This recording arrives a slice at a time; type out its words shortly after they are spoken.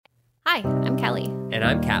Hi, I'm Kelly. And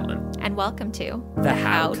I'm Catlin. And welcome to the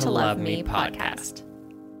How to Love Me podcast.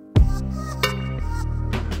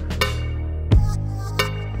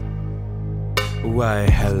 Why,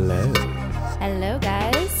 hello. Hello,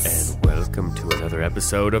 guys. And welcome to another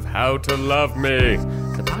episode of How to Love Me,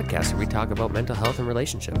 the podcast where we talk about mental health and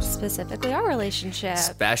relationships. Specifically our relationship.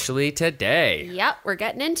 Especially today. Yep, we're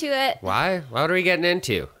getting into it. Why? What are we getting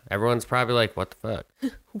into? Everyone's probably like, what the fuck?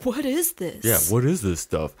 What is this? Yeah, what is this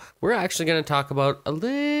stuff? We're actually going to talk about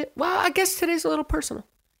I guess today's a little personal.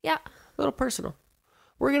 Yeah. A little personal.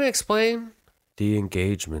 We're going to explain the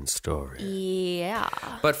engagement story. Yeah.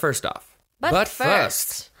 But first off. But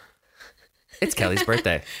first. It's Kelly's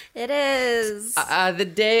birthday. It is.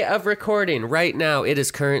 The day of recording. Right now, it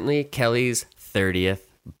is currently Kelly's 30th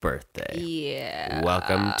birthday. Yeah.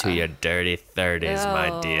 Welcome to your dirty 30s,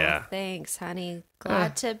 my dear. Thanks, honey.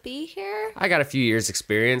 Glad to be here. I got a few years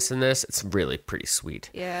experience in this. It's really pretty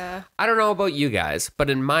sweet. Yeah. I don't know about you guys, but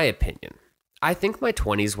in my opinion, I think my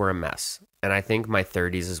 20s were a mess. And I think my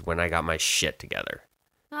 30s is when I got my shit together.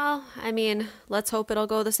 Well, I mean, let's hope it'll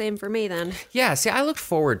go the same for me then. Yeah, see, I looked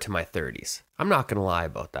forward to my 30s. I'm not going to lie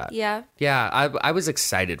about that. Yeah. Yeah, I was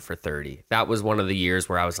excited for 30. That was one of the years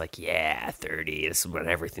where I was like, yeah, 30, this is when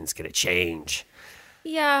everything's going to change.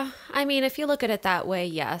 Yeah, I mean, if you look at it that way,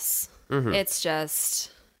 yes. Mm-hmm. It's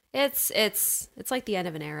just, it's like the end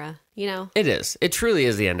of an era, you know? It is. It truly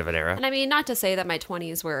is the end of an era. And I mean, not to say that my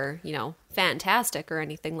 20s were, fantastic or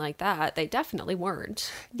anything like that. They definitely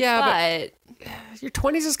weren't. Yeah, but your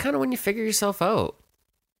 20s is kind of when you figure yourself out.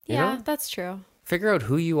 You yeah, know? that's true. Figure out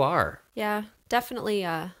who you are. Yeah, definitely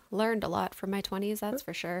learned a lot from my 20s, that's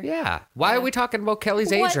for sure. Yeah. Why are we talking about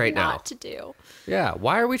Kelly's age right now? What not to do. Yeah.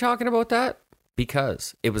 Why are we talking about that?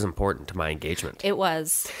 Because it was important to my engagement. It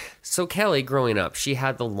was. So Kelly, growing up, she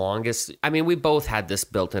had the longest... I mean, we both had this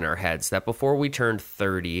built in our heads that before we turned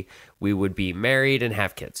 30, we would be married and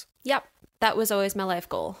have kids. Yep. That was always my life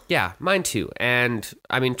goal. Yeah, mine too. And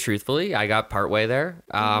I mean, truthfully, I got partway there.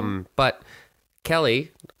 But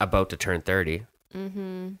Kelly, about to turn 30,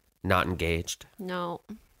 not engaged, No.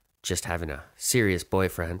 just having a serious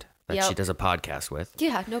boyfriend that she does a podcast with.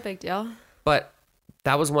 Yeah, no big deal. But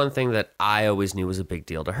that was one thing that I always knew was a big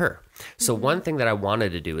deal to her. So one thing that I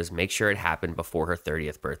wanted to do is make sure it happened before her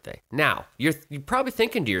 30th birthday. Now, you're probably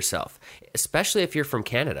thinking to yourself, especially if you're from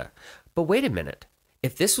Canada, but wait a minute.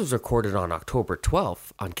 If this was recorded on October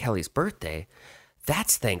 12th on Kelly's birthday,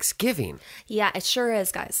 that's Thanksgiving. Yeah, it sure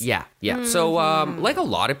is, guys. Yeah. So like a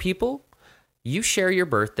lot of people, you share your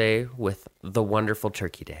birthday with the wonderful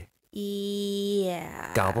Turkey Day.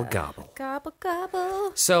 Yeah. Gobble, gobble. Gobble,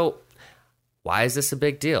 gobble. So why is this a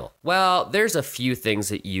big deal? Well, there's a few things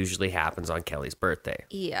that usually happens on Kelly's birthday.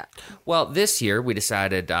 Yeah. Well, this year we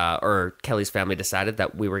decided, or Kelly's family decided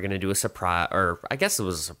that we were going to do a surprise, or I guess it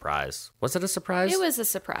was a surprise. Was it a surprise? It was a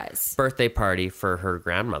surprise. Birthday party for her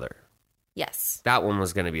grandmother. Yes. That one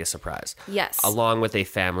was going to be a surprise. Yes. Along with a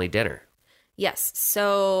family dinner. Yes.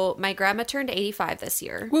 So my grandma turned 85 this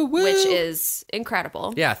year, Woo woo. which is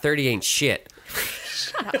incredible. Yeah, 30 ain't shit.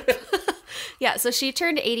 Shut up. Yeah, so she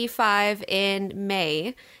turned 85 in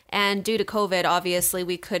May, and due to COVID, obviously,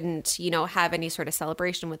 we couldn't, have any sort of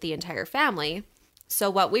celebration with the entire family.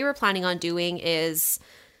 So what we were planning on doing is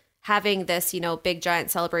having this, big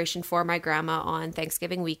giant celebration for my grandma on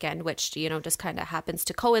Thanksgiving weekend, which, just kind of happens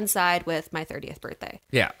to coincide with my 30th birthday.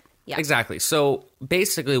 Yeah, exactly. So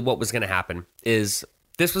basically what was going to happen is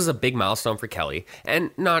this was a big milestone for Kelly,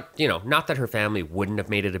 and not that her family wouldn't have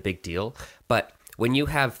made it a big deal, but when you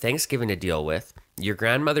have Thanksgiving to deal with, your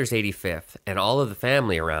grandmother's 85th, and all of the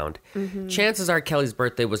family around, chances are Kelly's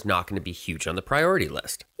birthday was not going to be huge on the priority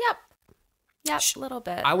list. Yep, a little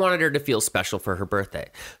bit. I wanted her to feel special for her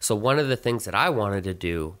birthday. So one of the things that I wanted to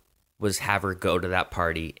do was have her go to that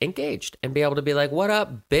party engaged and be able to be like, what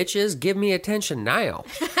up, bitches? Give me attention now.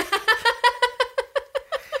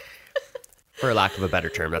 For lack of a better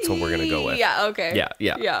term, that's what we're going to go with. Yeah, okay.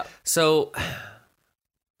 Yeah. So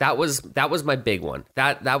that was my big one.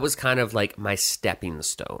 That was kind of like my stepping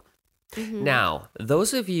stone. Now,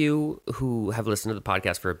 those of you who have listened to the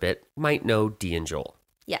podcast for a bit might know Dee and Joel.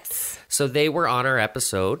 Yes. So they were on our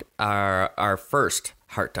episode, our first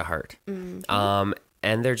Heart to Heart. And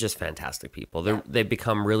they're just fantastic people. They've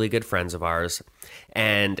become really good friends of ours.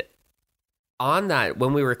 And on that,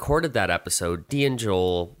 when we recorded that episode, Dee and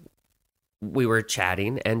Joel, we were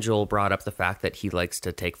chatting, and Joel brought up the fact that he likes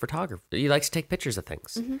to take photography. He likes to take pictures of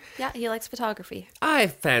things. Yeah, he likes photography. I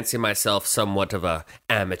fancy myself somewhat of a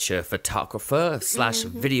amateur photographer /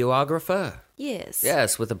 videographer. Yes.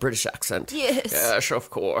 Yes, with a British accent. Yes. Yes, of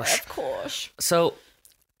course. Of course. So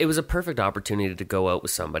it was a perfect opportunity to go out with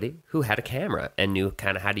somebody who had a camera and knew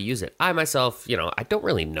kind of how to use it. I myself, I don't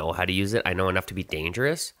really know how to use it. I know enough to be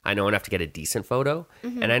dangerous. I know enough to get a decent photo.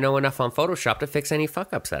 And I know enough on Photoshop to fix any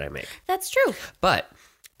fuck-ups that I make. That's true. But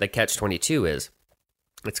the catch-22 is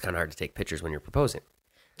it's kind of hard to take pictures when you're proposing.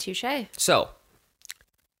 Touche. So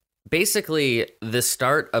basically, the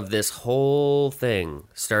start of this whole thing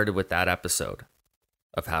started with that episode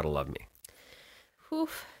of How to Love Me.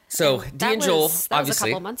 Oof. So Dee and Joel, that obviously, was a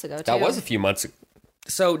couple months ago, too. That was a few months ago.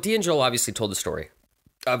 So Dee and Joel obviously told the story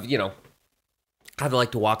of, how they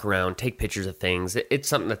like to walk around, take pictures of things. It's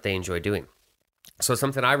something that they enjoy doing. So it's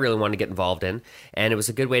something I really wanted to get involved in. And it was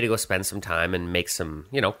a good way to go spend some time and make some,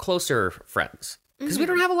 closer friends. Because we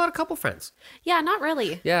don't have a lot of couple friends. Yeah, not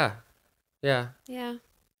really. Yeah. Yeah.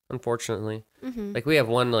 Unfortunately. Like we have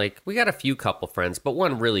one, we got a few couple friends, but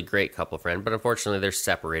one really great couple friend. But unfortunately, they're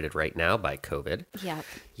separated right now by COVID. Yep.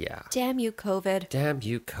 Yeah. Damn you, COVID. Damn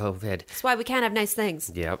you, COVID. That's why we can't have nice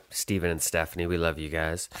things. Yep. Steven and Stephanie, we love you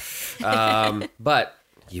guys. But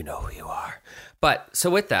you know who you are. But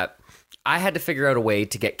so with that, I had to figure out a way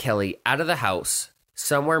to get Kelly out of the house,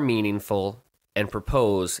 somewhere meaningful, and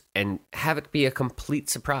propose and have it be a complete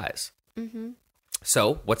surprise.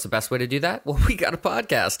 So, what's the best way to do that? Well, we got a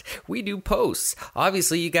podcast. We do posts.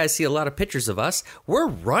 Obviously, you guys see a lot of pictures of us. We're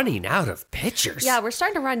running out of pictures. Yeah, we're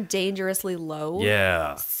starting to run dangerously low.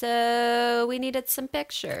 Yeah. So, we needed some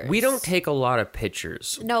pictures. We don't take a lot of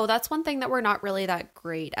pictures. No, that's one thing that we're not really that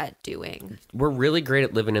great at doing. We're really great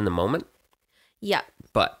at living in the moment. Yeah.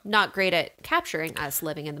 But not great at capturing us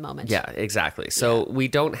living in the moment. Yeah, exactly. So we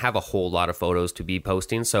don't have a whole lot of photos to be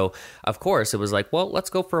posting. So, of course, it was like, well, let's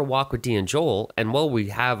go for a walk with Dee and Joel. And while we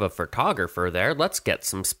have a photographer there, let's get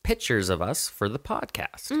some pictures of us for the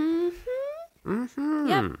podcast.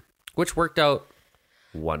 Yep. Which worked out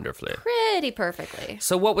wonderfully. Pretty perfectly.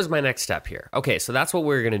 So what was my next step here? Okay, so that's what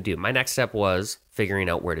we were going to do. My next step was figuring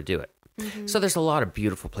out where to do it. So there's a lot of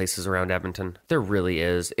beautiful places around Edmonton. There really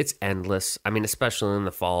is. It's endless. I mean, especially in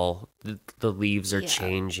the fall, the leaves are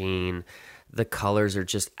changing. The colors are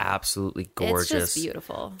just absolutely gorgeous. It's just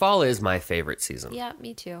beautiful. Fall is my favorite season. Yeah,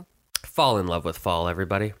 me too. Fall in love with fall,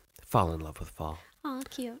 everybody. Fall in love with fall. Oh,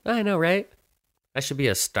 cute. I know, right? I should be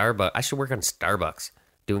a Starbucks. I should work on Starbucks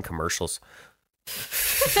doing commercials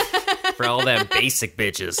for all them basic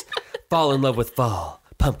bitches. Fall in love with fall.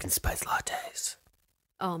 Pumpkin spice lattes.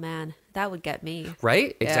 Oh, man. That would get me.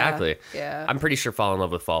 Right? Exactly. Yeah. I'm pretty sure Fall in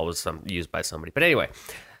Love with Fall was used by somebody. But anyway,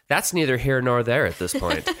 that's neither here nor there at this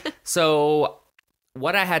point. So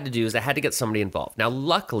what I had to do is I had to get somebody involved. Now,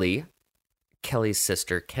 luckily, Kelly's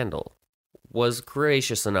sister, Kendall, was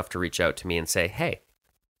gracious enough to reach out to me and say, hey,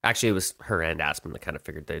 actually, it was her and Aspen that kind of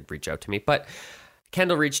figured they'd reach out to me. But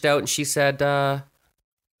Kendall reached out and she said,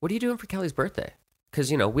 what are you doing for Kelly's birthday? Because,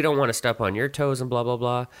 we don't want to step on your toes and blah, blah,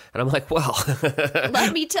 blah. And I'm like, well,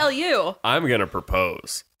 let me tell you. I'm going to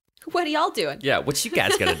propose. What are y'all doing? Yeah, what you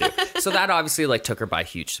guys going to do? So that obviously took her by a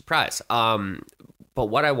huge surprise. But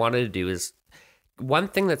what I wanted to do is one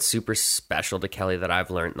thing that's super special to Kelly that I've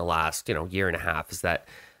learned in the last, year and a half is that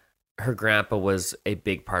her grandpa was a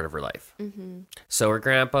big part of her life. So her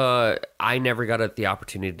grandpa, I never got the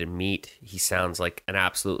opportunity to meet. He sounds like an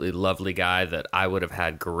absolutely lovely guy that I would have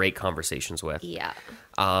had great conversations with. Yeah.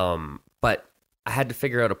 But I had to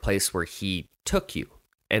figure out a place where he took you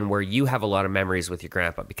and where you have a lot of memories with your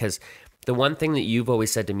grandpa. Because the one thing that you've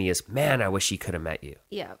always said to me is, man, I wish he could have met you.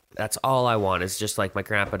 Yeah. That's all I want is just like my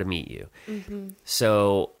grandpa to meet you.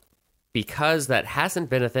 So because that hasn't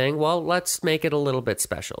been a thing, well, let's make it a little bit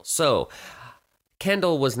special. So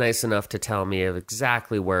Kendall was nice enough to tell me of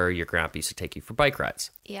exactly where your grandpa used to take you for bike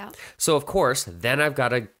rides. Yeah. So, of course, then I've got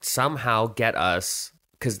to somehow get us,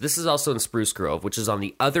 because this is also in Spruce Grove, which is on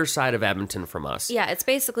the other side of Edmonton from us. Yeah, it's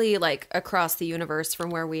basically across the universe from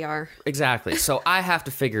where we are. Exactly. So I have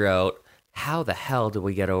to figure out how the hell do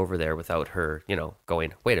we get over there without her,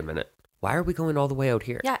 going, wait a minute, why are we going all the way out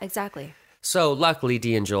here? Yeah, exactly. So luckily,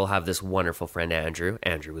 Dee and Joel have this wonderful friend, Andrew.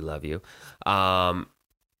 Andrew, we love you.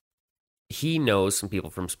 He knows some people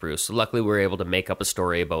from Spruce. So luckily, we were able to make up a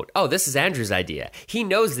story about, oh, this is Andrew's idea. He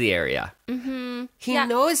knows the area. He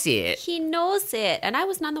knows it. He knows it. And I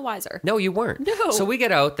was none the wiser. No, you weren't. No. So we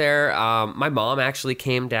get out there. My mom actually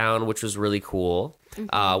came down, which was really cool,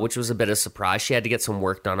 which was a bit of a surprise. She had to get some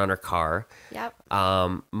work done on her car. Yep.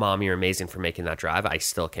 Mom, you're amazing for making that drive. I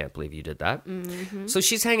still can't believe you did that. So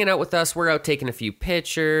she's hanging out with us. We're out taking a few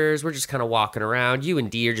pictures. We're just kind of walking around. You and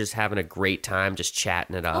Dee are just having a great time, just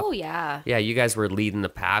chatting it up. Oh, yeah. Yeah, you guys were leading the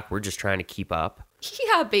pack. We're just trying to keep up.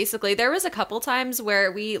 Yeah, basically. There was a couple times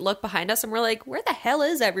where we look behind us and we're like, where the hell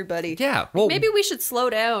is everybody? Yeah. Well, maybe we should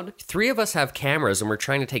slow down. 3 of us have cameras and we're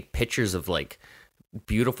trying to take pictures of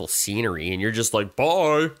beautiful scenery, and you're just like,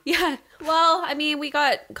 bye. Yeah. Well, I mean, we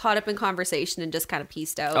got caught up in conversation and just kind of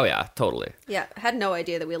pieced out. Oh yeah, totally. Yeah. Had no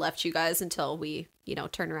idea that we left you guys until we,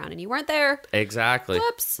 turned around and you weren't there. Exactly.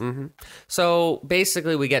 Whoops. So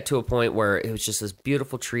basically, we get to a point where it was just this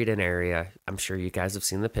beautiful treat-in area. I'm sure you guys have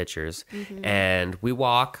seen the pictures. And we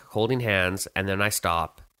walk holding hands, and then I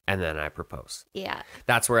stop, and then I propose. Yeah.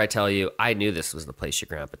 That's where I tell you, I knew this was the place your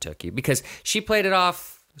grandpa took you, because she played it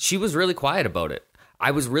off. She was really quiet about it.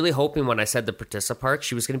 I was really hoping when I said the Partissa part,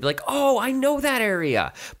 she was going to be like, oh, I know that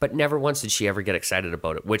area. But never once did she ever get excited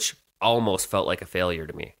about it, which almost felt like a failure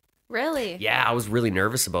to me. Really? Yeah, I was really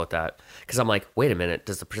nervous about that, because I'm like, wait a minute,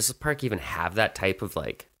 does the Partissa Park even have that type of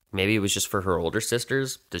like, maybe it was just for her older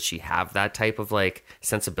sisters? Does she have that type of like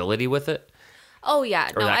sensibility with it? Oh, yeah.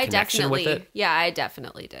 Or No, that I connection with definitely. it? Yeah, I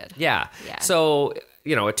definitely did. Yeah. Yeah. So,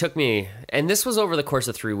 it took me, and this was over the course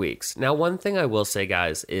of 3 weeks. Now, one thing I will say,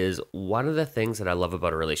 guys, is one of the things that I love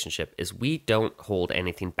about a relationship is we don't hold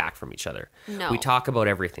anything back from each other. No. We talk about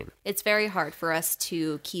everything. It's very hard for us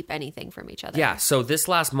to keep anything from each other. Yeah. So this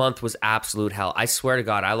last month was absolute hell. I swear to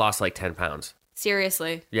God, I lost like 10 pounds.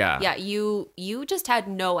 Seriously. Yeah. Yeah, you just had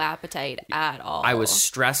no appetite at all. I was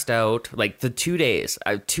stressed out. Like the 2 days,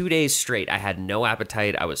 2 days straight, I had no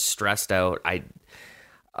appetite. I was stressed out.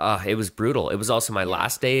 It was brutal. It was also my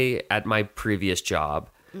last day at my previous job,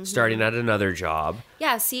 starting at another job.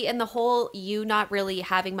 Yeah, see, and the whole you not really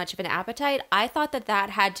having much of an appetite, I thought that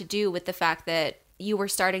had to do with the fact that you were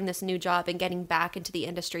starting this new job and getting back into the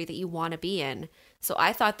industry that you want to be in. So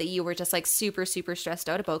I thought that you were just like super, super stressed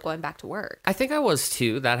out about going back to work. I think I was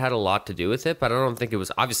too. That had a lot to do with it, but I don't think it was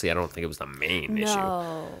the main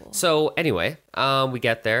issue. So anyway, we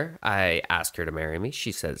get there. I ask her to marry me.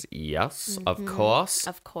 She says, yes, of course.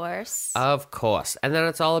 Of course. Of course. And then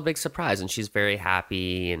it's all a big surprise, and she's very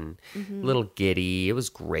happy and a little giddy. It was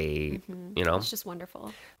great, It's just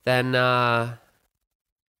wonderful.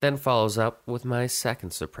 Then follows up with my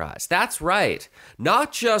second surprise. That's right.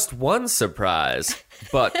 Not just one surprise,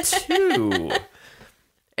 but two.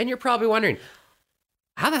 And you're probably wondering,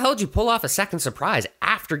 how the hell did you pull off a second surprise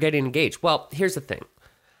after getting engaged? Well, here's the thing.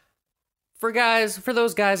 For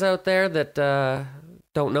those guys out there that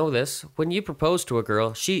don't know this, when you propose to a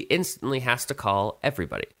girl, she instantly has to call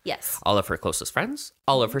everybody. Yes. All of her closest friends,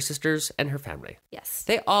 all of her sisters, and her family. Yes.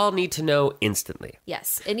 They all need to know instantly.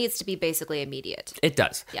 Yes. It needs to be basically immediate. It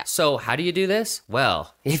does. Yeah. So how do you do this?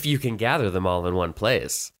 Well, if you can gather them all in one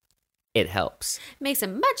place, it helps. Makes it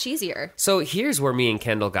much easier. So here's where me and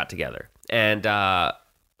Kendall got together. And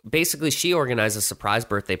basically, she organized a surprise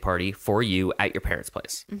birthday party for you at your parents'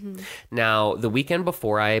 place. Now, the weekend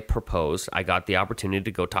before I proposed, I got the opportunity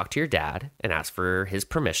to go talk to your dad and ask for his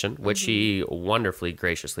permission, which he wonderfully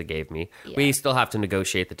graciously gave me. Yeah. We still have to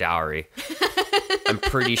negotiate the dowry. I'm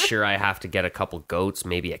pretty sure I have to get a couple goats,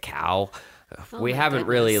 maybe a cow. We haven't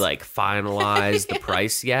really finalized the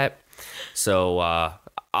price yet. So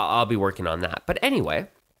I'll be working on that. But anyway.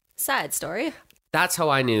 Sad story. That's how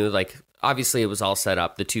I knew, obviously it was all set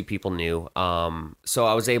up. The two people knew. So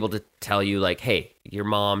I was able to tell you, hey, your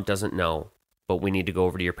mom doesn't know, but we need to go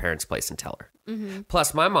over to your parents' place and tell her.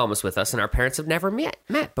 Plus, my mom was with us, and our parents have never met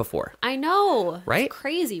before. I know. Right? It's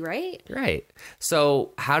crazy, right? Right.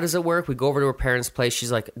 So how does it work? We go over to her parents' place.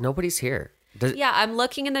 She's like, nobody's here. Yeah, I'm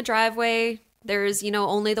looking in the driveway. There's,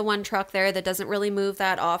 only the one truck there that doesn't really move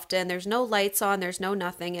that often. There's no lights on. There's no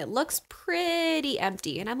nothing. It looks pretty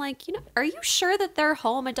empty. And I'm like, are you sure that they're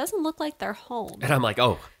home? It doesn't look like they're home. And I'm like,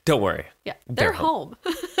 oh, don't worry. Yeah, they're home.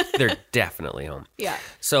 They're definitely home. Yeah.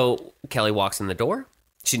 So Kelly walks in the door.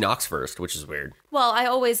 She knocks first, which is weird. Well, I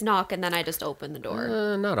always knock and then I just open the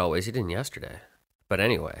door. Not always. You didn't yesterday. But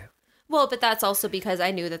anyway. Well, but that's also because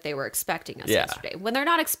I knew that they were expecting us yesterday. When they're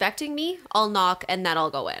not expecting me, I'll knock and then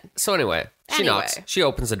I'll go in. So anyway, she knocks. She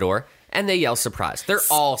opens the door and they yell surprise. They're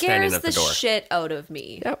all standing at the door. Scares the shit out of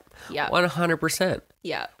me. Yep. Yeah. 100%.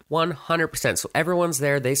 Yeah. 100%. So everyone's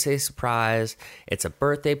there. They say surprise. It's a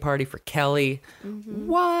birthday party for Kelly.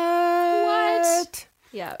 What?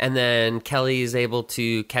 Yeah. And then Kelly is able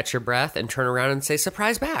to catch her breath and turn around and say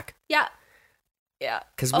surprise back. Yeah. Yeah.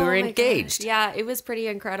 Because we were engaged. God. Yeah, it was pretty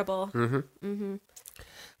incredible.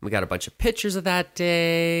 We got a bunch of pictures of that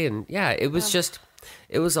day. And yeah, it was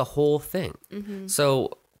it was a whole thing.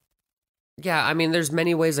 So, yeah, I mean, there's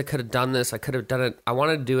many ways I could have done this. I could have done it. I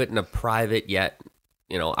wanted to do it in a private, yet,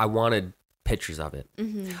 I wanted pictures of it.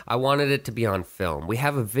 I wanted it to be on film. We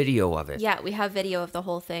have a video of it. Yeah, we have video of the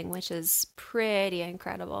whole thing, which is pretty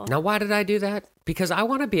incredible. Now, why did I do that? Because I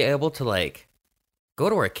want to be able to, go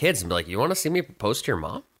to our kids and be like, you want to see me propose to your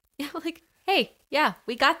mom? Yeah, hey, yeah,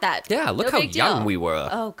 we got that. Yeah, look how young we were.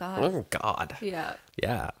 Oh, God. Oh, God. Yeah.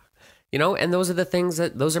 Yeah. You know, and those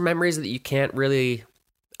are memories that you can't really,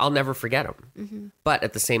 I'll never forget them. But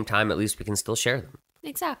at the same time, at least we can still share them.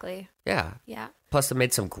 Exactly. Yeah. Yeah. Plus, they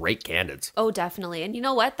made some great candids. Oh, definitely. And you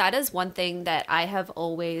know what? That is one thing that I have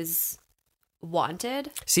always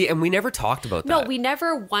wanted. See, and we never talked about that. No, we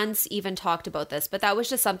never once even talked about this, but that was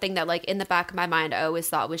just something that, like, in the back of my mind, I always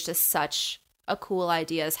thought was just such a cool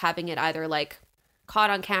idea, is having it either, like, caught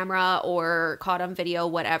on camera or caught on video,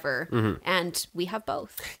 whatever. And we have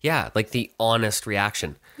both. Yeah, like the honest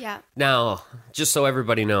reaction. Yeah. Now, just so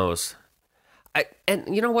everybody knows,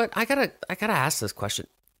 and you know what? I gotta ask this question.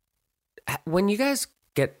 When you guys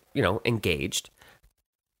get, engaged,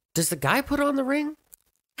 does the guy put on the ring?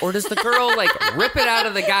 Or does the girl, like, rip it out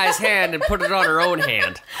of the guy's hand and put it on her own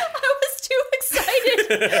hand? I was too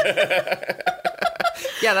excited.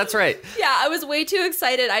 Yeah, that's right. Yeah, I was way too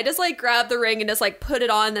excited. I just, like, grabbed the ring and just, like, put it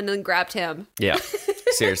on and then grabbed him. Yeah,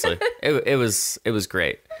 seriously. It was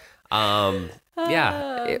great.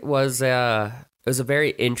 Yeah, it was a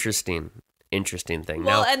very interesting thing.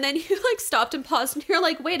 Well, now, and then you, like, stopped and paused and you're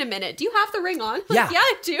like, wait a minute, do you have the ring on? Like, Yeah. Yeah,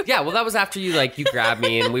 I do. Yeah, well, that was after you grabbed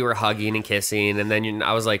me and we were hugging and kissing, and then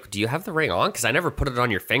I was like, do you have the ring on? Because I never put it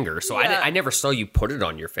on your finger, so Yeah. I never saw you put it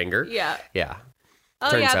on your finger. Yeah. Yeah. Oh,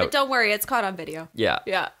 Turns yeah, out- but don't worry, it's caught on video. Yeah.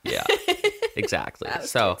 Yeah. Yeah. Exactly. I was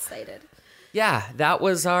So, too excited. yeah, that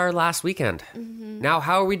was our last weekend. Now,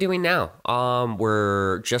 how are we doing now?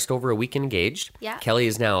 We're just over a week engaged. Yeah. Kelly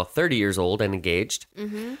is now 30 years old and engaged.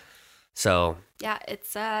 So, Yeah,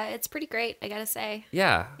 it's pretty great, I gotta say.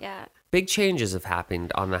 yeah. Yeah. Big changes have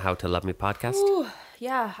happened on the How to Love Me podcast. Ooh,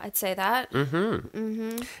 yeah, I'd say that.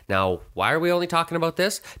 Now, why are we only talking about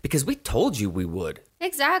this? Because we told you we would.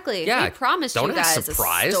 Exactly. Yeah. We promised don't you guys act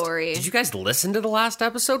surprised. a story. Did you guys listen to the last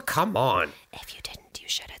episode? Come on. If you didn't, you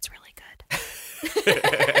should. It's really good.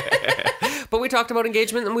 But we talked about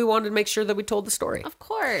engagement and we wanted to make sure that we told the story. Of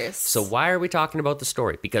course. So why are we talking about the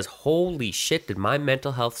story? Because holy shit, did my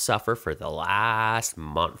mental health suffer for the last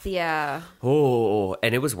month. Yeah. Oh,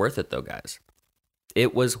 and it was worth it though, guys.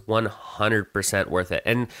 It was 100% worth it.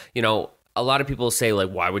 And, a lot of people say, like,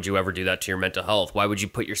 why would you ever do that to your mental health? Why would you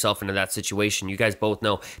put yourself into that situation? You guys both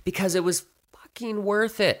know. Because it was fucking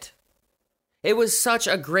worth it. It was such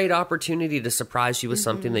a great opportunity to surprise you with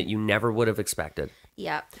something that you never would have expected.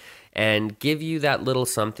 Yeah. And give you that little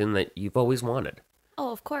something that you've always wanted.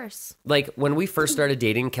 Oh, of course. Like, when we first started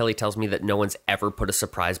dating, Kelly tells me that no one's ever put a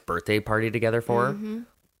surprise birthday party together for her.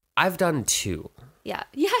 I've done 2. Yeah.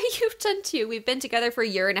 Yeah, you've done 2. We've been together for a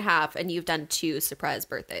year and a half, and you've done 2 surprise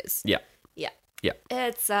birthdays. Yeah. Yeah. Yeah.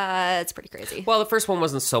 It's pretty crazy. Well, the first one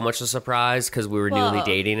wasn't so much a surprise because we were newly Whoa.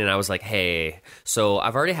 dating, and I was like, hey, so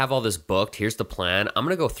I've already have all this booked. Here's the plan. I'm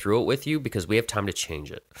going to go through it with you because we have time to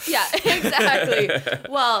change it. Yeah, exactly.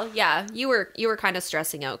 Well, yeah, you were kind of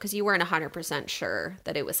stressing out because you weren't 100% sure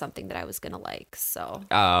that it was something that I was going to like. So,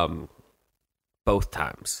 Both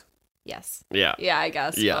times. yes. Yeah. Yeah, I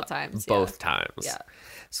guess. Yeah. Both times. Both times. Yeah.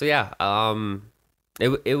 So, yeah,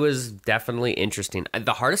 it was definitely interesting.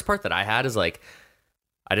 The hardest part that I had is, like,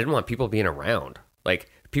 I didn't want people being around. Like,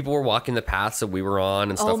 people were walking the paths that we were on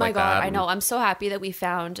and stuff Oh my like God, that. I know. I'm so happy that we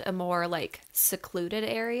found a more like secluded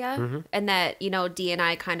area and that, Dee and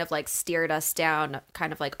I kind of like steered us down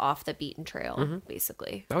kind of like off the beaten trail,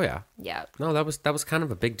 basically. Oh, yeah. Yeah. No, that was kind of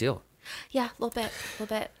a big deal. Yeah, a little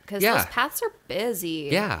bit. Because Yeah. those paths are busy.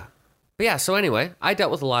 Yeah. But yeah, so anyway, I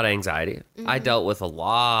dealt with a lot of anxiety. I dealt with a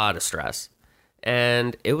lot of stress.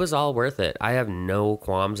 And it was all worth it. I have no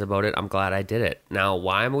qualms about it. I'm glad I did it. Now,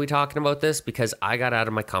 why am we talking about this? Because I got out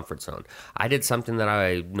of my comfort zone. I did something that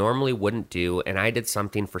I normally wouldn't do, and I did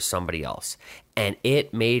something for somebody else. And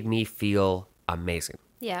it made me feel amazing.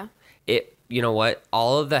 Yeah. You know what?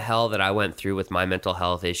 All of the hell that I went through with my mental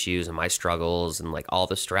health issues and my struggles and like all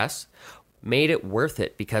the stress made it worth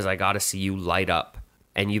it because I got to see you light up.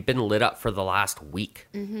 And you've been lit up for the last week.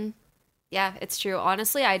 Yeah, it's true.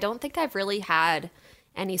 Honestly, I don't think I've really had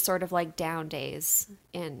any sort of like down days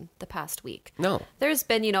in the past week. No. There's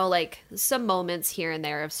been, like some moments here and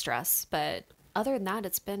there of stress, but other than that,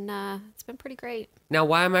 it's been pretty great. Now,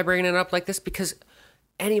 why am I bringing it up like this? Because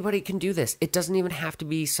anybody can do this. It doesn't even have to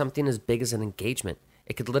be something as big as an engagement.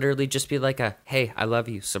 It could literally just be like a, hey, I love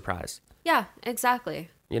you surprise. Yeah,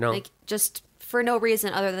 exactly. Like just for no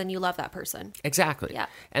reason other than you love that person. Exactly. Yeah.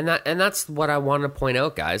 And that's what I want to point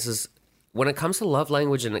out, guys, is when it comes to love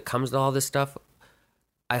language and it comes to all this stuff,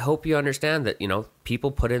 I hope you understand that,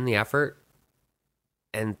 people put in the effort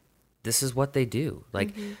and this is what they do.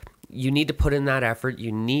 Like, you need to put in that effort.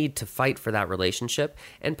 You need to fight for that relationship.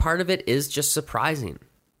 And part of it is just surprising.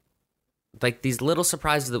 Like these little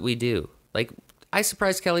surprises that we do. Like, I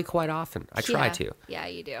surprise Kelly quite often. I try to. Yeah,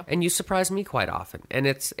 you do. And you surprise me quite often. And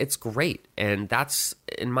it's great. And that's,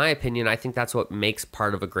 in my opinion, I think that's what makes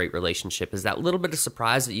part of a great relationship is that little bit of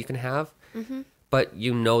surprise that you can have. Mm-hmm. But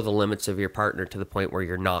you know the limits of your partner to the point where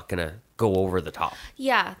you're not going to go over the top.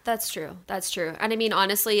 Yeah, that's true. That's true. And I mean,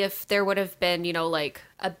 honestly, if there would have been, you know, like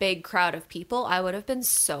a big crowd of people, I would have been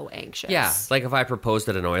so anxious. Yeah, like if I proposed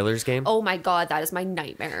at an Oilers game. Oh my God, that is my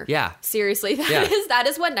nightmare. Yeah. Seriously, that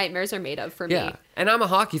is what nightmares are made of for me. And I'm a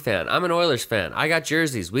hockey fan. I'm an Oilers fan. I got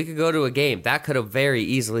jerseys. We could go to a game. That could have very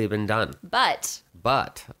easily been done. But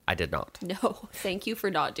I did not. No, thank you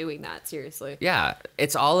for not doing that. Seriously. Yeah,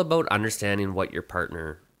 it's all about understanding what your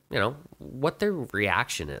partner, you know, what their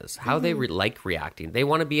reaction is, how they like reacting. They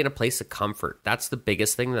want to be in a place of comfort. That's the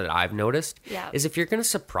biggest thing that I've noticed. Yeah. Is if you're going to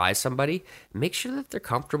surprise somebody, make sure that they're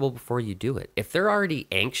comfortable before you do it. If they're already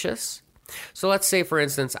anxious. So let's say, for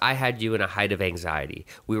instance, I had you in a height of anxiety.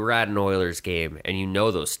 We were at an Oilers game, and you know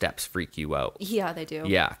those steps freak you out. Yeah, they do.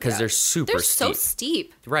 Yeah, because they're super steep. They're so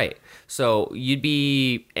steep. Right. So you'd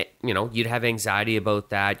be, you know, you'd have anxiety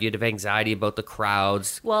about that. You'd have anxiety about the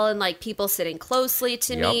crowds. Well, and like people sitting closely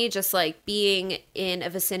to me, just like being in a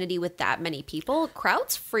vicinity with that many people.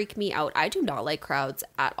 Crowds freak me out. I do not like crowds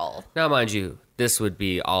at all. Now, mind you, this would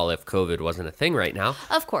be all if COVID wasn't a thing right now.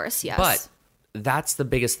 Of course, yes. But that's the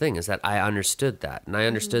biggest thing is that I understood that. And I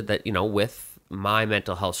understood that, you know, with my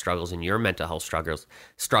mental health struggles and your mental health struggles,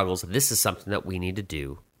 this is something that we need to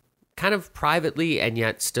do kind of privately and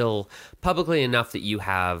yet still publicly enough that you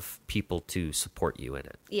have people to support you in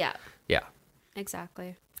it. Yeah. Yeah.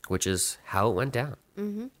 Exactly. Which is how it went down.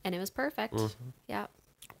 Mm-hmm. And it was perfect. Mm-hmm. Yeah.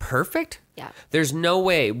 Perfect? Yeah. There's no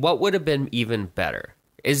way. What would have been even better?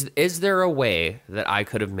 Is there a way that I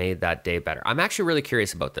could have made that day better? I'm actually really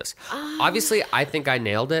curious about this. Obviously, I think I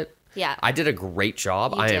nailed it. Yeah. I did a great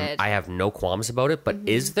job. You did. I have no qualms about it, but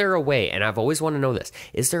is there a way, and I've always wanted to know this,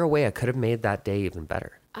 is there a way I could have made that day even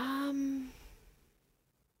better? I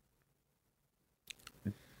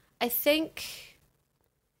think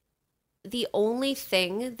the only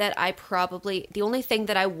thing that I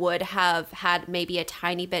would have had maybe a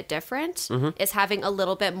tiny bit different is having a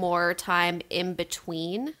little bit more time in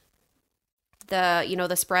between the, you know,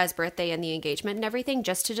 the Spraz birthday and the engagement and everything,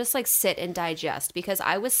 just to like sit and digest, because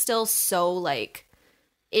I was still so like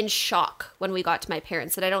in shock when we got to my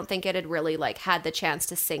parents that I don't think it had really like had the chance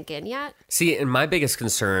to sink in yet. See, and my biggest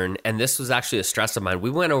concern, and this was actually a stress of mine,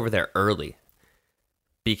 we went over there early.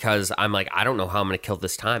 Because I'm like, I don't know how I'm going to kill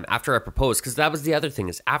this time after I proposed. Because that was the other thing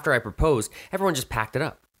is after I proposed, everyone just packed it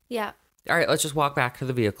up. Yeah. All right, let's just walk back to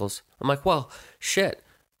the vehicles. I'm like, well, shit.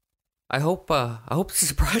 I hope the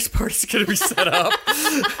surprise party's going to be set up.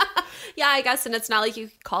 Yeah, I guess. And it's not like you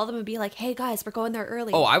could call them and be like, hey, guys, we're going there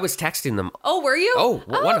early. Oh, I was texting them. Oh, were you? Oh,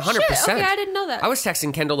 100%. Shit. Okay, I didn't know that. I was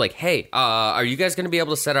texting Kendall like, hey, are you guys going to be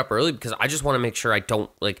able to set up early? Because I just want to make sure I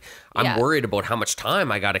don't, like, I'm worried about how much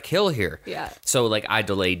time I got to kill here. Yeah. So, like, I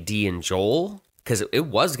delayed Dee and Joel because it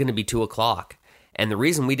was going to be 2 o'clock. And the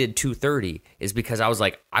reason we did 2:30 is because I was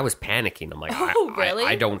like, I was panicking. I'm like, really?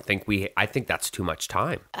 I think that's too much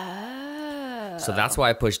time. Oh. So that's why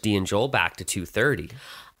I pushed Dee and Joel back to 2:30.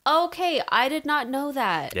 Okay, I did not know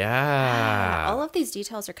that. Yeah. All of these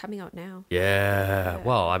details are coming out now. Yeah.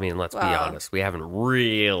 Well, I mean, let's be honest. We haven't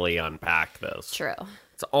really unpacked this. True.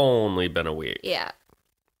 It's only been a week. Yeah.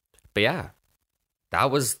 But yeah,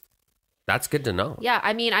 that's good to know. Yeah,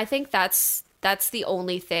 I mean, I think that's the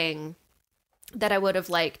only thing that I would have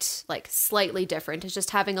liked, like, slightly different, is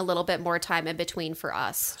just having a little bit more time in between for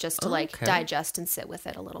us, just to like digest and sit with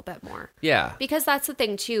it a little bit more. Yeah. Because that's the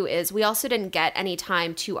thing too, is we also didn't get any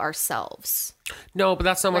time to ourselves. No, but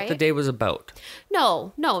that's not what the day was about.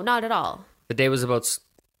 No, not at all. The day was about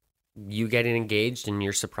you getting engaged and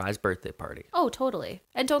your surprise birthday party. Oh, totally.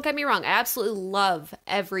 And don't get me wrong, I absolutely love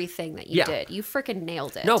everything that you did. You freaking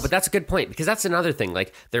nailed it. No, but that's a good point, because that's another thing.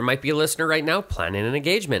 Like, there might be a listener right now planning an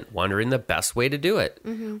engagement, wondering the best way to do it.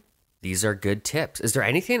 Mm-hmm. These are good tips. Is there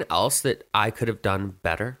anything else that I could have done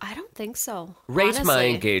better? I don't think so. Rate honestly. my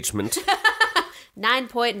engagement.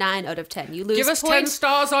 9.9 out of 10. You lose. Give us 10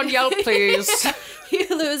 stars on Yelp, please. You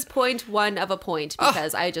lose 0.1 of a point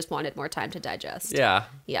because I just wanted more time to digest. Yeah.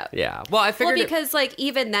 Yeah. Yeah. Well, I figured. Well, because like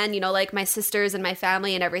even then, you know, like my sisters and my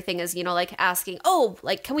family and everything is, you know, like asking, oh,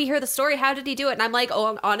 like, can we hear the story? How did he do it? And I'm like,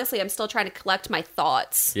 oh, honestly, I'm still trying to collect my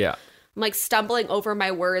thoughts. Yeah. I'm like stumbling over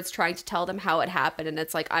my words, trying to tell them how it happened. And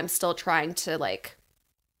it's like, I'm still trying to like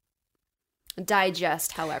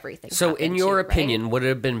digest how everything So in your right? opinion, would it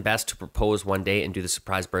have been best to propose one day and do the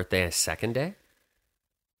surprise birthday a second day?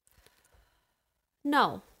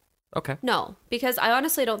 No. Okay. No, because I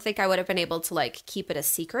honestly don't think I would have been able to like keep it a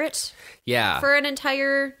secret. Yeah. For an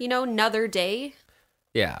entire, you know, another day.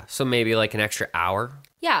 Yeah. So maybe like an extra hour.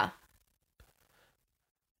 Yeah.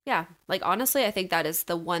 Yeah. Like, honestly, I think that is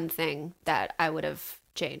the one thing that I would have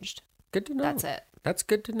changed. Good to know. That's it. That's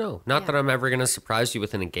good to know. Not that I'm ever going to surprise you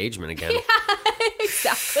with an engagement again.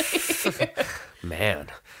 Exactly. Man.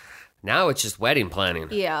 Now it's just wedding planning.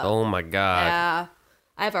 Yeah. Oh my God. Yeah.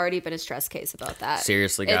 I've already been a stress case about that.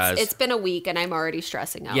 Seriously, guys. It's been a week and I'm already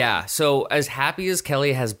stressing out. Yeah. So as happy as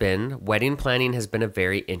Kelly has been, wedding planning has been a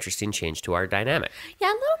very interesting change to our dynamic. Yeah,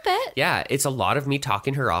 a little bit. Yeah. It's a lot of me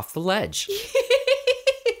talking her off the ledge.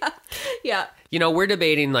 Yeah. You know, we're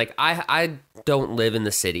debating, like, I don't live in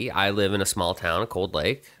the city. I live in a small town, Cold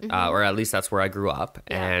Lake, or at least that's where I grew up.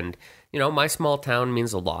 Yeah. And, you know, my small town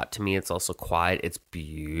means a lot to me. It's also quiet. It's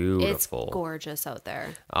beautiful. It's gorgeous out there.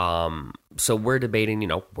 So we're debating, you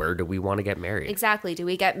know, where do we want to get married? Exactly. Do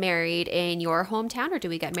we get married in your hometown or do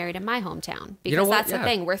we get married in my hometown? Because know what? that's the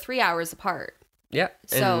thing. We're 3 hours apart. Yeah.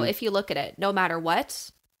 So if you look at it, no matter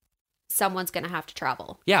what, someone's going to have to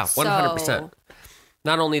travel. Yeah, 100%. So,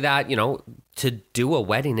 not only that, you know, to do a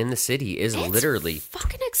wedding in the city is it's literally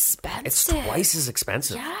fucking expensive. it's twice as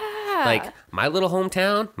expensive. Yeah. Like my little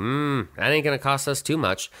hometown, that ain't gonna cost us too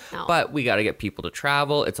much. No. But we got to get people to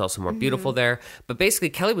travel. It's also more beautiful there. But basically,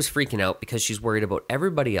 Kelly was freaking out because she's worried about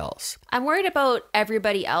everybody else. I'm worried about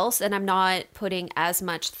everybody else and I'm not putting as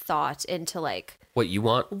much thought into like What you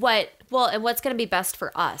want? and what's going to be best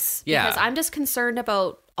for us. Yeah. Because I'm just concerned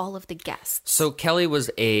about all of the guests. So Kelly was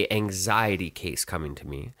a anxiety case coming to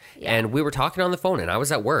me, Yeah. and we were talking on the phone, and I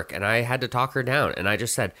was at work, and I had to talk her down, and I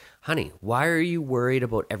just said, "Honey, why are you worried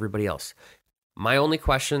about everybody else? My only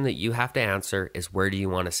question that you have to answer is, where do you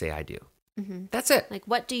want to say I do?" That's it. Like,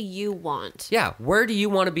 what do you want? Yeah, where do you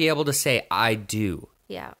want to be able to say I do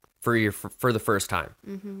Yeah. for the first time?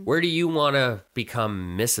 Where do you want to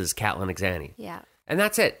become Mrs. Catlin Exani? Yeah. And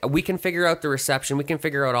that's it. We can figure out the reception. We can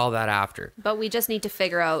figure out all that after. But we just need to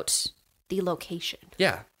figure out the location.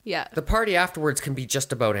 Yeah. Yeah. The party afterwards can be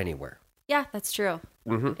just about anywhere. Yeah, that's true.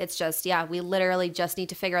 It's just, we literally just need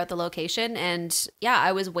to figure out the location. And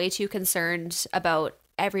I was way too concerned about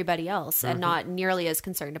everybody else and not nearly as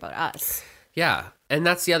concerned about us. Yeah. And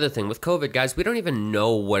that's the other thing. With COVID, guys, we don't even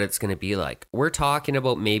know what it's going to be like. We're talking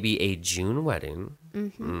about maybe a June wedding.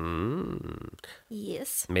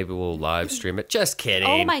 Yes. Maybe we'll live stream it. Just kidding.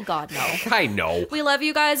 Oh my God, no. I know. We love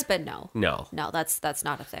you guys, but no. No. No, that's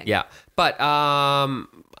not a thing. Yeah. But,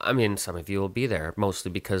 I mean, some of you will be there,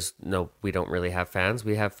 mostly because, no, we don't really have fans.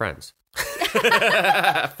 We have friends.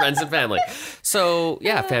 Friends and family. So,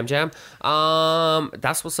 yeah, fam jam.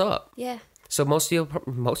 That's what's up. Yeah. So most of you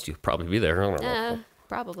will probably be there.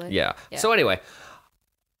 Probably. Yeah. So anyway,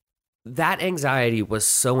 that anxiety was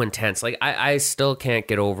so intense. Like I still can't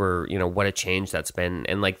get over, you know, what a change that's been.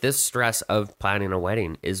 And like this stress of planning a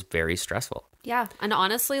wedding is very stressful. Yeah. And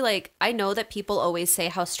honestly, like, I know that people always say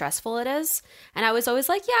how stressful it is. And I was always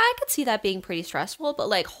like, yeah, I could see that being pretty stressful. But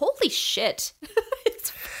like, holy shit.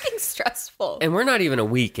 It's fucking stressful. And we're not even a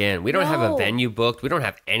week in. We don't have a No. venue booked. We don't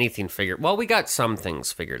have anything figured. Well, we got some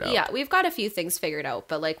things figured out. Yeah, we've got a few things figured out,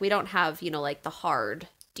 but like we don't have, like the hard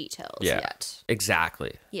details yet.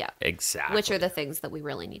 Exactly. Yeah. Exactly. Which are the things that we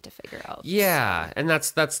really need to figure out. Yeah, and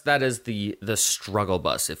that is the struggle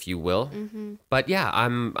bus, if you will. But yeah,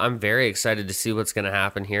 I'm very excited to see what's going to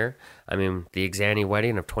happen here. I mean, the Exani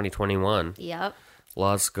wedding of 2021. Yep.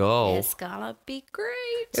 Let's go. It's gonna be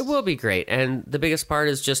great. It will be great, and the biggest part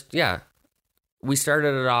is just we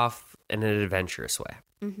started it off in an adventurous way,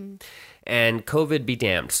 and COVID be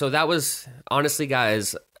damned. So that was honestly,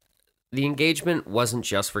 guys. The engagement wasn't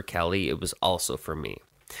just for Kelly, it was also for me.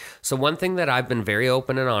 So one thing that I've been very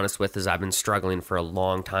open and honest with is I've been struggling for a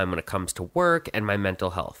long time when it comes to work and my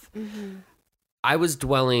mental health. I was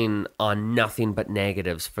dwelling on nothing but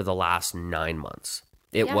negatives for the last 9 months.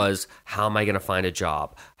 It was, how am I going to find a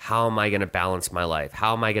job? How am I going to balance my life?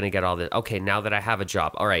 How am I going to get all this? Okay, now that I have a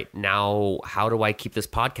job, all right, now how do I keep this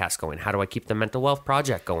podcast going? How do I keep the mental wealth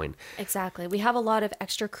project going? Exactly. We have a lot of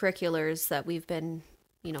extracurriculars that we've been,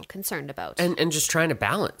 concerned about. And just trying to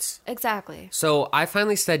balance. Exactly. So I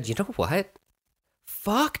finally said, you know what?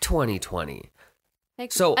 Fuck 2020.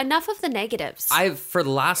 Like, So- enough of the negatives. For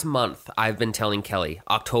the last month, I've been telling Kelly,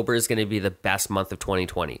 October is going to be the best month of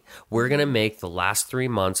 2020. We're going to make the last 3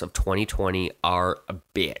 months of 2020 our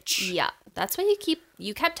bitch. Yeah, that's why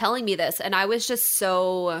you kept telling me this, and I was just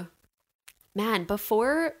so, man.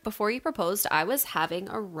 Before you proposed, I was having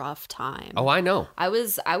a rough time. Oh, I know. I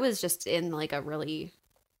was just in like a really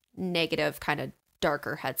negative kind of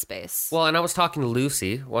darker headspace. Well, and I was talking to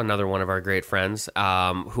Lucy, another one of our great friends, who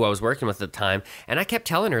I was working with at the time, and I kept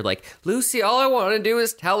telling her, like, Lucy, all I want to do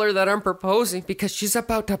is tell her that I'm proposing because she's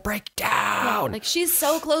about to break down. down. Like, she's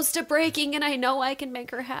so close to breaking, and I know I can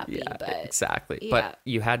make her happy. Yeah, but exactly. yeah. But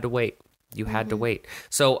you had to wait. You had to wait.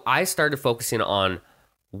 So I started focusing on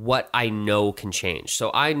what I know can change. So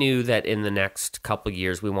I knew that in the next couple of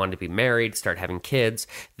years, we wanted to be married, start having kids.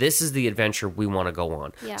 This is the adventure we want to go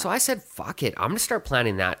on. Yeah. So I said, fuck it. I'm going to start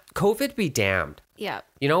planning that. COVID be damned. yeah.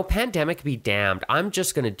 You know, pandemic be damned. I'm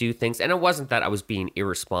just going to do things. And it wasn't that I was being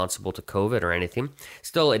irresponsible to COVID or anything,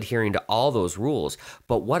 still adhering to all those rules.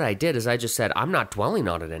 But what I did is I just said, I'm not dwelling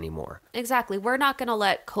on it anymore. Exactly. We're not going to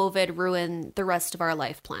let COVID ruin the rest of our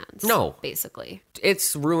life plans. No. Basically.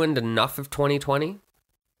 It's ruined enough of 2020.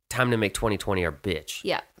 Time to make 2020 our bitch.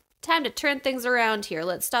 Yeah. Time to turn things around here.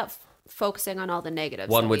 Let's stop focusing on all the negatives.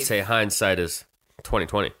 One that would we've- say hindsight is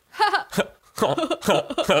 2020.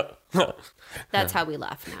 That's how we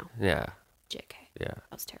laugh now. Yeah. JK. Yeah. That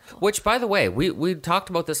was terrible. Which, by the way, we talked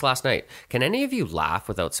about this last night. Can any of you laugh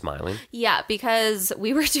without smiling? Yeah, because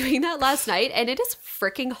we were doing that last night and it is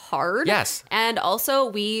freaking hard. Yes. And also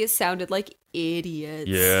we sounded like idiots.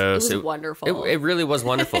 Yes, It was wonderful. It really was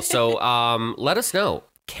wonderful. So let us know.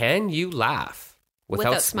 Can you laugh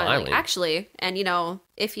without smiling? Actually, and you know,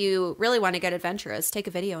 if you really want to get adventurous, take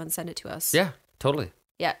a video and send it to us. Yeah, totally.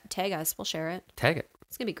 Yeah, tag us. We'll share it. Tag it.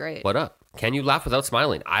 It's going to be great. What up? Can you laugh without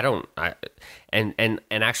smiling? And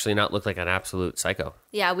actually not look like an absolute psycho.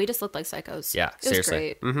 Yeah, we just looked like psychos. Yeah, it was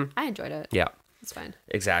seriously. great. I enjoyed it. Yeah, It's fine.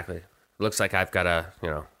 exactly. Looks like I've got a,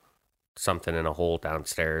 something in a hole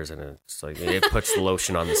downstairs, and it's like it puts the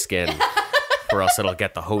lotion on the skin, or else it'll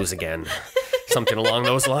get the hose again. Something along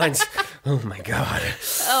those lines. Oh my God.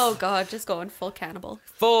 Oh God, just going full cannibal.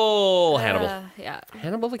 Full Hannibal. Yeah.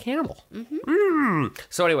 Hannibal the cannibal.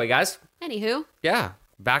 So anyway, guys, Anywho, yeah,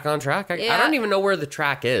 back on track. I Yeah. don't even know where the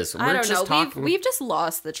track is. I don't know. Talking, We've just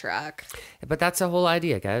lost the track. but that's the whole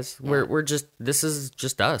idea, guys. We're just, this is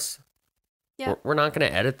just us. Yeah. We're not going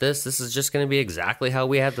to edit this. This is just going to be exactly how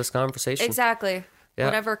we had this conversation. Exactly. Yeah.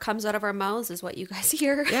 Whatever comes out of our mouths is what you guys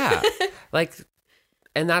hear. Yeah.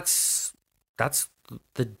 And that's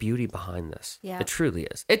the beauty behind this. Yeah. It truly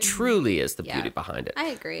is. It truly is the Yeah. beauty behind it. I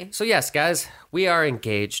agree. So yes, guys, we are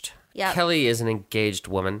engaged. Yeah. Kelly is an engaged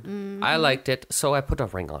woman. I liked it, so I put a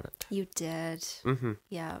ring on it. You did. Mm-hmm.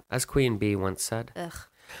 Yeah. As Queen Bee once said. Ugh.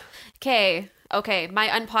 Okay. My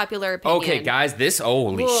unpopular opinion. Okay, guys,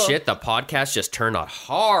 holy Whoa. shit, the podcast just turned on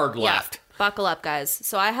hard Yeah. left. Buckle up, guys.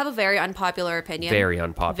 So I have a very unpopular opinion. Very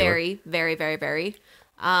unpopular. Very, very, very, very.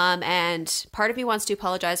 And part of me wants to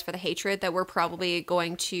apologize for the hatred that that's probably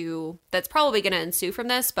going to ensue from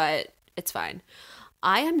this, but it's fine.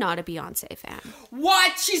 I am not a Beyonce fan.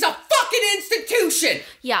 What? She's a fucking institution!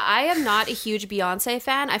 Yeah, I am not a huge Beyonce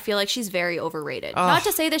fan. I feel like she's very overrated. Not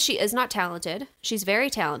to say that she is not talented. She's very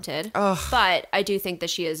talented. But I do think that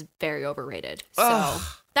she is very overrated. So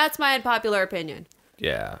that's my unpopular opinion.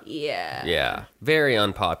 Yeah. Yeah. Yeah. Very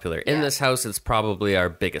unpopular. In Yeah. this house, it's probably our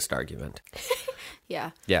biggest argument.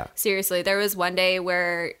 Yeah. Yeah. Seriously, there was one day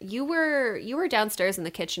where you were downstairs in the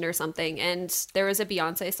kitchen or something, and there was a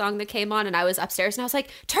Beyonce song that came on, and I was upstairs, and I was like,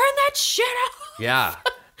 "Turn that shit off!" Yeah.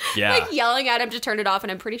 Yeah. Like yelling at him to turn it off,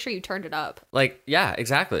 and I'm pretty sure you turned it up. Yeah,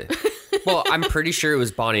 exactly. Well, I'm pretty sure it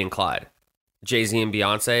was Bonnie and Clyde. Jay-Z and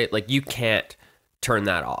Beyonce. Like, you can't turn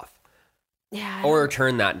that off Yeah. or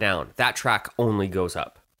turn that down. That track only goes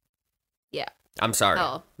up. Yeah. I'm sorry.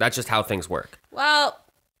 Oh. That's just how things work. Well,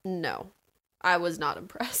 no, I was not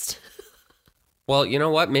impressed. Well, you know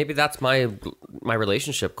what? Maybe that's my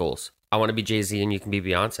relationship goals. I want to be Jay-Z and you can be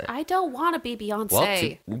Beyonce. I don't want to be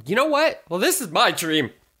Beyonce. Well, you know what? Well, this is my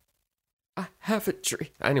dream. I have a dream.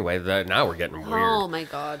 Anyway, now we're getting weird. Oh my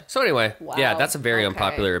God. So anyway, yeah, Wow. that's a very Okay.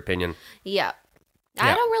 unpopular opinion. Yeah. Yeah.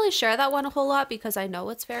 I don't really share that one a whole lot because I know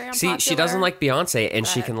it's very unpopular. See, she doesn't like Beyonce and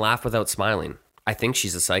she but- can laugh without smiling. I think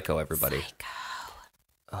she's a psycho, everybody. Psycho.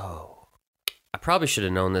 Oh. I probably should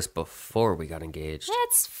have known this before we got engaged.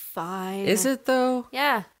 That's fine. Is it though?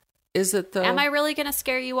 Yeah. Is it though? Am I really going to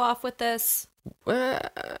scare you off with this? Wow,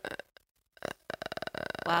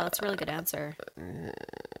 that's a really good answer.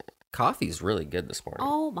 Coffee's really good this morning.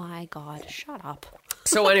 Oh my God. Shut up.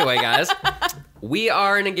 So anyway, guys, we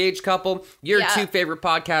are an engaged couple. Your Yeah. two favorite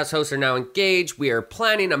podcast hosts are now engaged. We are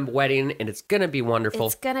planning a wedding, and it's going to be wonderful.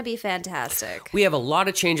 It's going to be fantastic. We have a lot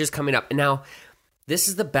of changes coming up. Now, this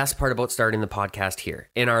is the best part about starting the podcast here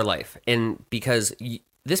in our life, and because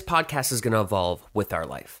this podcast is going to evolve with our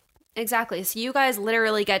life. Exactly. So you guys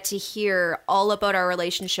literally get to hear all about our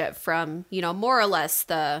relationship from, more or less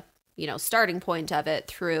the, starting point of it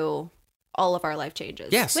through all of our life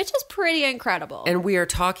changes. Yes. Which is pretty incredible. And we are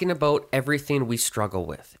talking about everything we struggle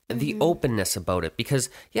with, the openness about it, because,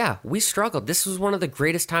 yeah, we struggled. This was one of the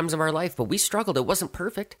greatest times of our life, but we struggled. It wasn't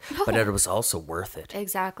perfect, but it was also worth it.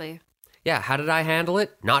 Exactly. Yeah, how did I handle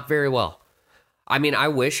it? Not very well. I mean, I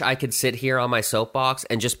wish I could sit here on my soapbox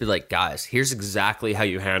and just be like, guys, here's exactly how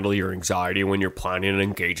you handle your anxiety when you're planning an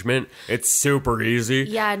engagement. It's super easy.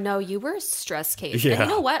 Yeah, no, you were a stress case. Yeah. And you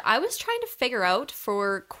know what? I was trying to figure out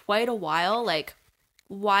for quite a while, like,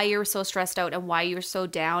 why you were so stressed out and why you were so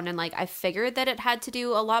down. And, like, I figured that it had to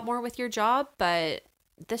do a lot more with your job, but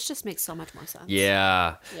this just makes so much more sense.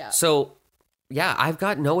 Yeah. So, yeah, I've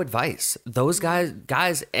got no advice. Those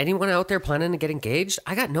guys, anyone out there planning to get engaged,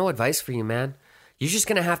 I got no advice for you, man. You're just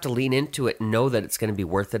going to have to lean into it and know that it's going to be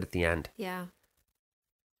worth it at the end. Yeah.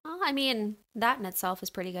 Well, I mean, that in itself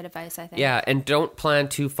is pretty good advice, I think. Yeah, and don't plan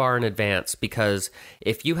too far in advance, because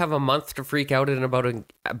if you have a month to freak out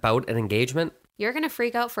about an engagement, you're going to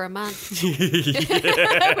freak out for a month. We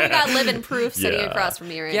got living proof sitting across from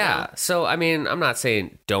me right now. Yeah, so, I mean, I'm not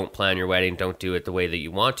saying don't plan your wedding, don't do it the way that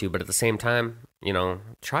you want to, but at the same time, you know,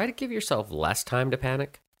 try to give yourself less time to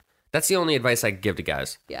panic. That's the only advice I give to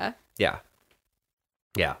guys. Yeah. Yeah.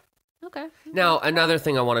 Yeah. Okay. Now, another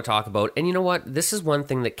thing I want to talk about, and you know what? This is one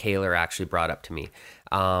thing that Kaylor actually brought up to me.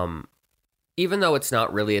 Even though it's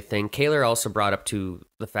not really a thing, Kaylor also brought up to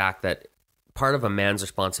the fact that part of a man's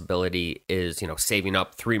responsibility is, you know, saving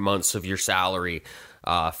up 3 months of your salary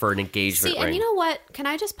for an engagement ring. And you know what? Can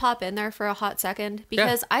I just pop in there for a hot second?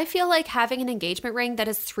 Because I feel like having an engagement ring that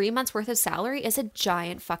is 3 months worth of salary is a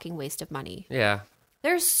giant fucking waste of money. Yeah.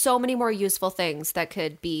 There's so many more useful things that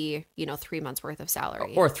could be, you know, 3 months worth of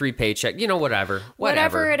salary. Or 3 paycheck, you know, whatever.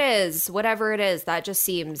 Whatever it is, that just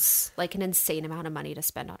seems like an insane amount of money to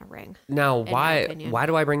spend on a ring. Now, why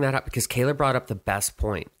do I bring that up? Because Kaylor brought up the best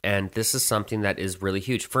point, and this is something that is really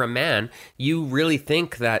huge. For a man, you really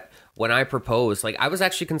think that when I proposed, like, I was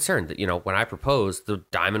actually concerned that, you know, when I proposed, the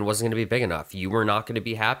diamond wasn't going to be big enough. You were not going to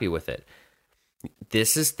be happy with it.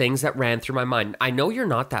 This is things that ran through my mind. I know you're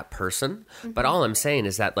not that person, but all I'm saying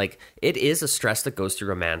is that, like, it is a stress that goes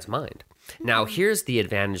through a man's mind. Now, here's the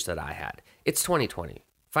advantage that I had. It's 2020.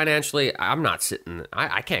 Financially, I'm not sitting,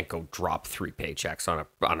 I can't go drop 3 paychecks on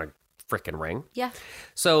a freaking ring. Yeah.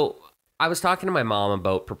 So I was talking to my mom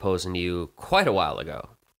about proposing to you quite a while ago.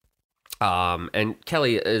 And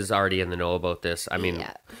Kelly is already in the know about this. I mean,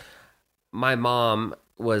 my mom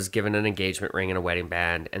was given an engagement ring and a wedding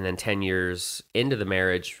band, and then 10 years into the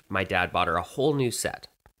marriage, my dad bought her a whole new set.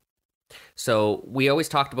 So we always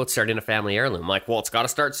talked about starting a family heirloom. Like, well, it's got to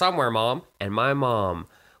start somewhere, Mom. And my mom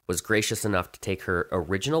was gracious enough to take her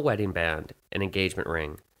original wedding band and engagement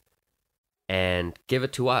ring and give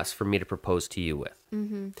it to us for me to propose to you with.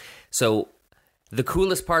 So the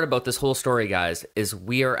coolest part about this whole story, guys, is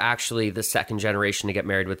we are actually the second generation to get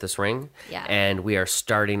married with this ring. Yeah. And we are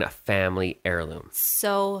starting a family heirloom.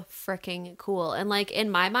 So freaking cool. And, like, in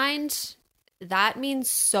my mind, that means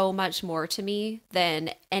so much more to me than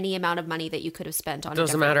any amount of money that you could have spent on a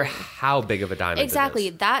Doesn't different matter ring. how big of a diamond Exactly.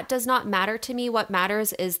 it is. That does not matter to me. What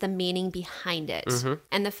matters is the meaning behind it.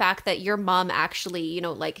 And the fact that your mom actually, you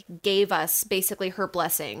know, like, gave us basically her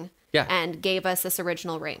blessing. Yeah. And gave us this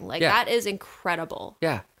original ring. Like, Yeah. that is incredible.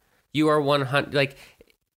 Yeah. You are 100, like,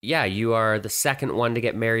 yeah, you are the second one to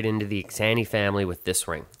get married into the Xani family with this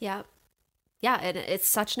ring. Yeah. Yeah, and it's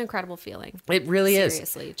such an incredible feeling. It really is.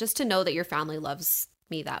 Seriously. Just to know that your family loves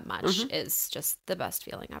me that much is just the best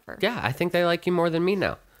feeling ever. Yeah, I think they like you more than me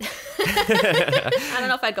now. I don't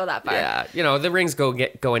know if I'd go that far. Yeah, you know, the rings going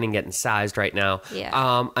and getting sized right now.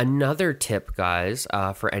 Yeah. Another tip, guys,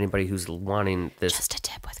 for anybody who's wanting this. Just a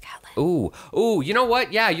tip with Callan. Ooh, you know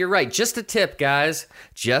what? Yeah, you're right. Just a tip, guys.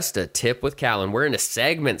 Just a tip with Callan. We're into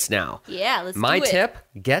segments now. Yeah, let's My do it. tip,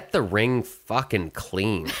 get the ring fucking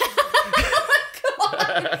clean.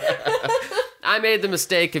 I made the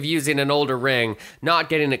mistake of using an older ring, not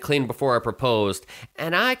getting it cleaned before I proposed,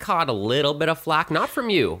 and I caught a little bit of flack, not from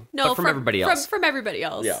you, but from everybody else. From everybody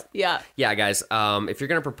else. Yeah. Yeah, guys, if you're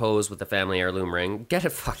going to propose with a family heirloom ring, get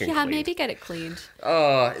it fucking Yeah, cleaned. maybe get it cleaned.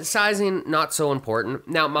 Sizing, not so important.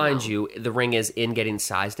 Now, mind you, the ring is in getting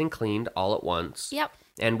sized and cleaned all at once. Yep.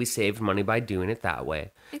 And we saved money by doing it that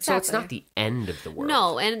way. Exactly. So it's not the end of the world.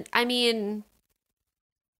 No, and I mean,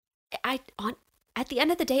 at the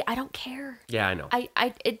end of the day, I don't care. Yeah, I know.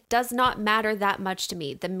 It does not matter that much to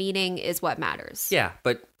me. The meaning is what matters. Yeah,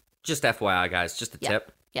 but just FYI, guys, just a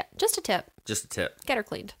tip. Yeah, just a tip. Just a tip. Get her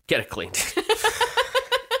cleaned. Get it cleaned.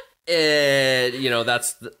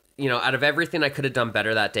 Out of everything I could have done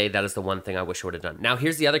better that day, that is the one thing I wish I would have done. Now,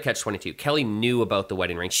 here's the other catch-22. Kelly knew about the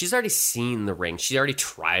wedding ring. She's already seen the ring. She already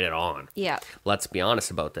tried it on. Yeah. Let's be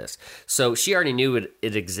honest about this. So she already knew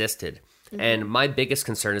it existed. And my biggest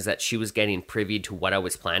concern is that she was getting privy to what I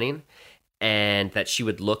was planning and that she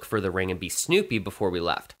would look for the ring and be snoopy before we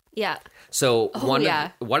left. Yeah. So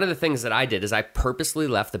one of the things that I did is I purposely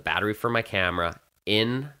left the battery for my camera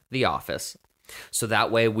in the office. So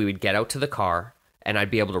that way we would get out to the car and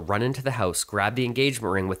I'd be able to run into the house, grab the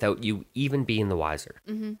engagement ring without you even being the wiser.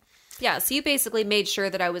 Mm-hmm. Yeah. So you basically made sure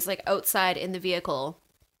that I was like outside in the vehicle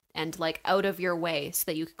and like out of your way so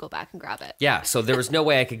that you could go back and grab it. Yeah, so there was no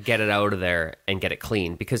way I could get it out of there and get it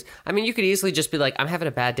clean because, I mean, you could easily just be like, I'm having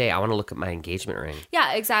a bad day. I want to look at my engagement ring.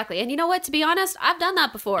 Yeah, exactly. And you know what? To be honest, I've done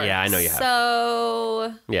that before. Yeah, I know you have.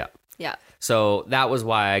 So... Yeah. So that was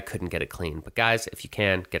why I couldn't get it cleaned. But guys, if you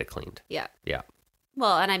can, get it cleaned. Yeah. Yeah.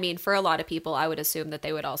 Well, and I mean, for a lot of people, I would assume that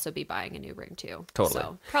they would also be buying a new ring too. Totally.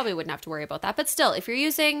 So probably wouldn't have to worry about that. But still, if you're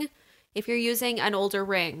using an older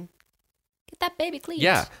ring, get that baby cleaned.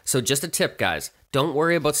 Yeah. So just a tip, guys. Don't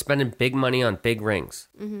worry about spending big money on big rings.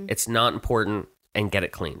 Mm-hmm. It's not important, and get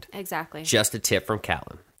it cleaned. Exactly. Just a tip from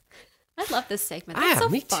Caitlin. I love this segment. That's so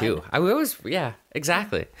me fun. too. I always,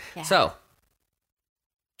 exactly. Yeah. So,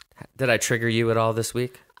 did I trigger you at all this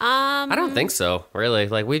week? I don't think so, really.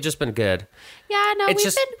 Like, we've just been good. Yeah, no,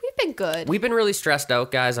 we've been good. We've been really stressed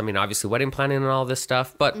out, guys. I mean, obviously, wedding planning and all this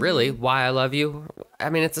stuff. But really, why I love you, I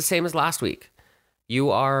mean, it's the same as last week.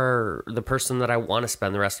 You are the person that I want to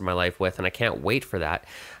spend the rest of my life with, and I can't wait for that.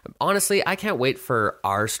 Honestly, I can't wait for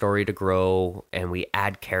our story to grow, and we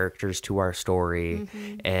add characters to our story,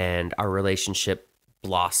 and our relationship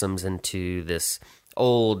blossoms into this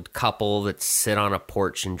old couple that sit on a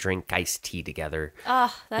porch and drink iced tea together.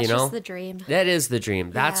 Oh, that's just the dream. That is the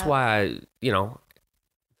dream. That's why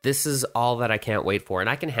this is all that I can't wait for, and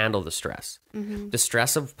I can handle the stress. The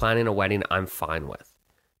stress of planning a wedding, I'm fine with.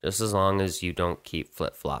 Just as long as you don't keep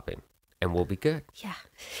flip-flopping, and we'll be good. Yeah.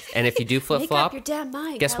 And if you do flip-flop, make up your damn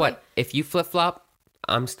mind, guess Kelly. what? If you flip-flop,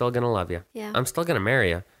 I'm still going to love you. Yeah. I'm still going to marry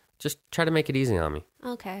you. Just try to make it easy on me.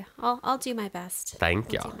 Okay. I'll do my best.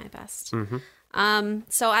 Thank you. I'll do my best.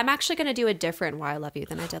 So I'm actually going to do a different Why I Love You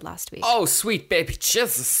than I did last week. Oh, sweet baby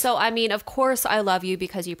Jesus. So, I mean, of course I love you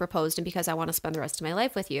because you proposed and because I want to spend the rest of my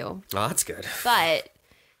life with you. Oh, that's good. But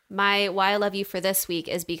my Why I Love You for this week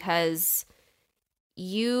is because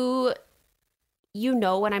you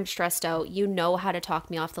know when I'm stressed out, you know how to talk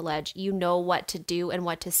me off the ledge. You know what to do and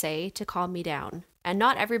what to say to calm me down. And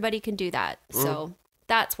not everybody can do that. So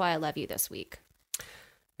that's why I love you this week.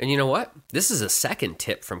 And you know what? This is a second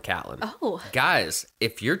tip from Caitlin. Oh. Guys,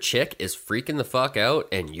 if your chick is freaking the fuck out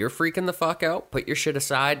and you're freaking the fuck out, put your shit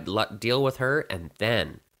aside, deal with her, and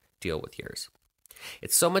then deal with yours.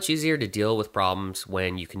 It's so much easier to deal with problems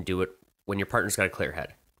when you can do it when your partner's got a clear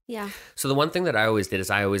head. Yeah. So the one thing that I always did is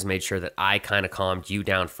I always made sure that I kind of calmed you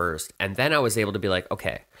down first. And then I was able to be like,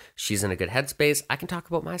 okay, she's in a good headspace. I can talk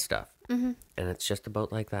about my stuff. And it's just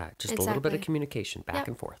about like that. Just a little bit of communication back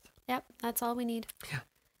and forth. Yep. That's all we need. Yeah.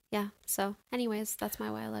 Yeah. So anyways, that's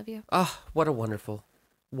my Why I Love You. Oh, what a wonderful,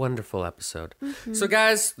 wonderful episode. So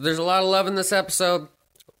guys, there's a lot of love in this episode.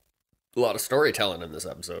 A lot of storytelling in this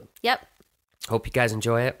episode. Yep. Hope you guys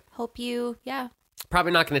enjoy it. Hope you,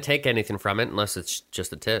 Probably not going to take anything from it unless it's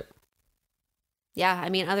just a tip. Yeah, I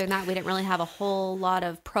mean, other than that, we didn't really have a whole lot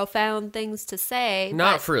of profound things to say.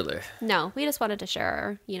 Not really. No, we just wanted to share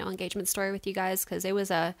our, engagement story with you guys because it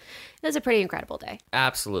was a pretty incredible day.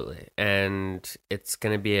 Absolutely. And it's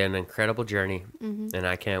going to be an incredible journey, and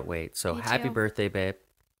I can't wait. So happy birthday, babe.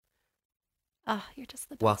 Oh, you're just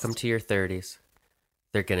the best. Welcome to your 30s.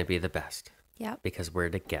 They're going to be the best. Yep. Because we're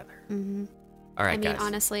together. All right, guys.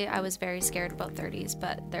 Honestly, I was very scared about 30s,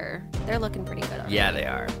 but they're looking pretty good already. Yeah, they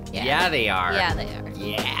are. Yeah. Yeah, they are. Yeah, they are.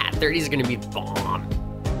 Yeah, 30s are going to be bomb.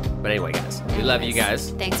 But anyway, guys, we love you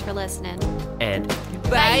guys. Thanks for listening. And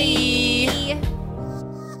bye. Bye.